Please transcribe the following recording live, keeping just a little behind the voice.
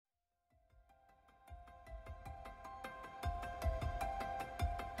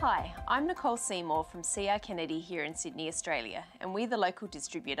Hi, I'm Nicole from C.R.Kennedy here in Sydney, Australia, and we're the local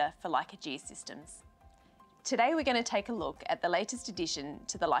distributor for Leica Geosystems. Today we're going to take a look at the latest addition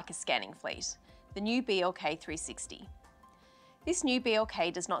to the Leica scanning fleet, the new BLK360. This new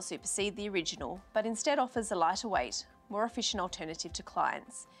BLK does not supersede the original, but instead offers a lighter weight, more efficient alternative to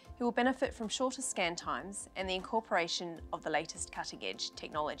clients who will benefit from shorter scan times and the incorporation of the latest cutting-edge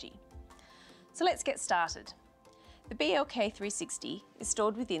technology. So let's get started. The BLK360 is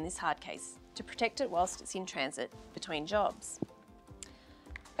stored within this hard case to protect it whilst it's in transit between jobs.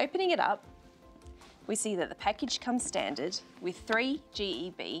 Opening it up, we see that the package comes standard with 3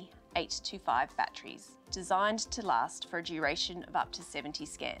 GEB 825 batteries designed to last for a duration of up to 70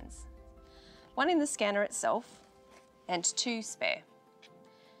 scans. 1 in the scanner itself and 2 spare.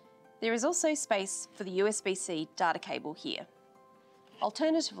 There is also space for the USB-C data cable here.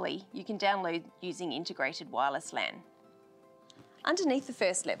 Alternatively, you can download using integrated wireless LAN. Underneath the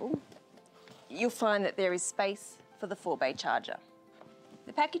first level, you'll find that there is space for the 4-bay charger.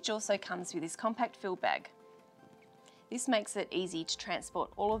 The package also comes with this compact field bag. This makes it easy to transport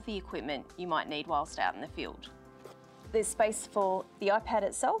all of the equipment you might need whilst out in the field. There's space for the iPad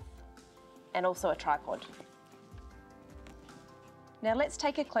itself and also a tripod. Now let's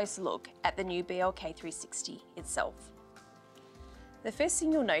take a closer look at the new BLK360 itself. The first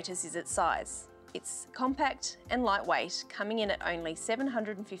thing you'll notice is its size. It's compact and lightweight, coming in at only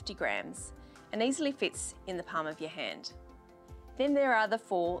 750 grams and easily fits in the palm of your hand. Then there are the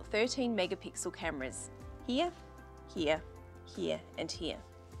 4 13 megapixel cameras here, here, here and here.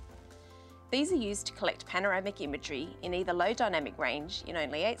 These are used to collect panoramic imagery in either low dynamic range in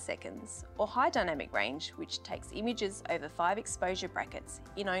only 8 seconds or high dynamic range, which takes images over 5 exposure brackets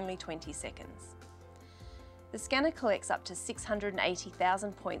in only 20 seconds. The scanner collects up to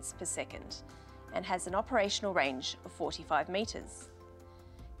 680,000 points per second and has an operational range of 45 metres.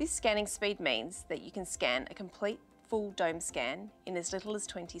 This scanning speed means that you can scan a complete full dome scan in as little as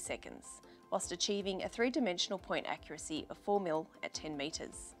 20 seconds, whilst achieving a 3-dimensional point accuracy of 4 mil at 10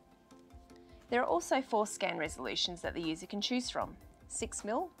 metres. There are also 4 scan resolutions that the user can choose from: 6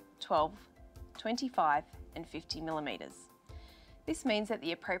 mil, 12, 25 and 50 millimetres. This means that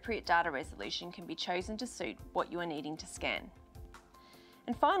the appropriate data resolution can be chosen to suit what you are needing to scan.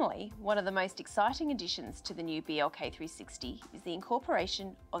 And finally, one of the most exciting additions to the new BLK360 is the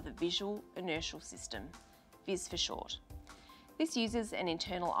incorporation of the Visual Inertial System, VIS for short. This uses an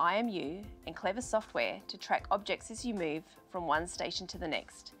internal IMU and clever software to track objects as you move from one station to the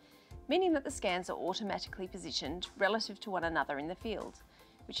next, meaning that the scans are automatically positioned relative to one another in the field,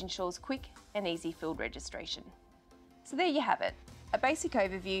 which ensures quick and easy field registration. So there you have it, a basic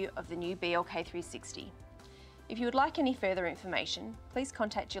overview of the new BLK360. If you would like any further information, please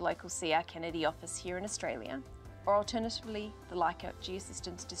contact your local C.R.Kennedy office here in Australia, or alternatively the Leica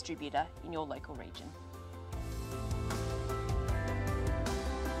Geosystems distributor in your local region.